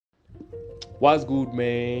What's good,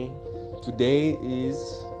 man? Today is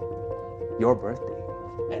your birthday,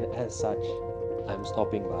 and as such, I'm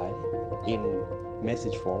stopping by in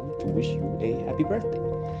message form to wish you a happy birthday.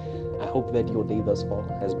 I hope that your day thus far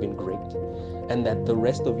has been great and that the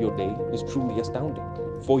rest of your day is truly astounding.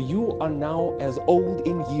 For you are now as old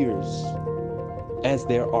in years as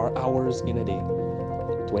there are hours in a day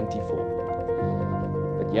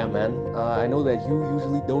 24. But yeah, man, I know that you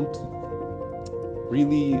usually don't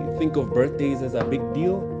really think of birthdays as a big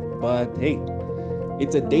deal, but hey,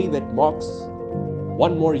 it's a day that marks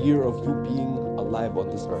one more year of you being alive on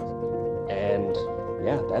this earth. And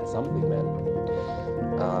yeah, that's something, man.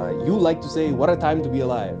 You like to say, what a time to be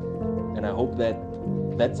alive. And I hope that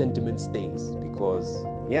that sentiment stays because,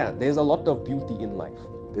 yeah, there's a lot of beauty in life.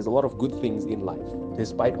 There's a lot of good things in life,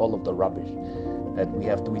 despite all of the rubbish that we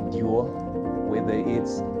have to endure, whether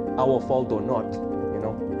it's our fault or not, you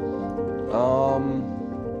know.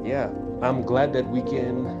 Yeah, I'm glad that we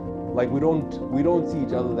can, like, we don't see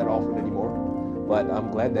each other that often anymore, but I'm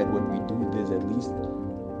glad that when we do this, at least,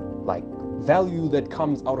 like, value that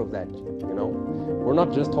comes out of that, you know. We're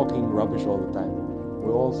not just talking rubbish all the time.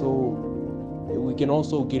 We can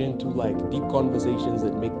also get into like deep conversations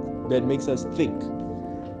that makes us think.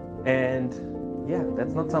 And yeah,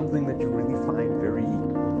 that's not something that you really find very.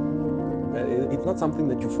 It's not something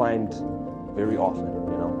that you find very often.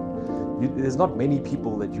 You know, there's not many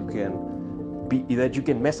people that you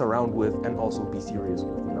can mess around with and also be serious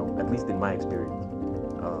with. You know, at least in my experience.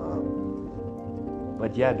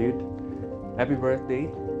 But yeah, dude, happy birthday!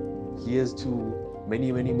 Here's to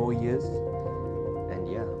many, many more years. And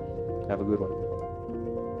yeah, have a good one.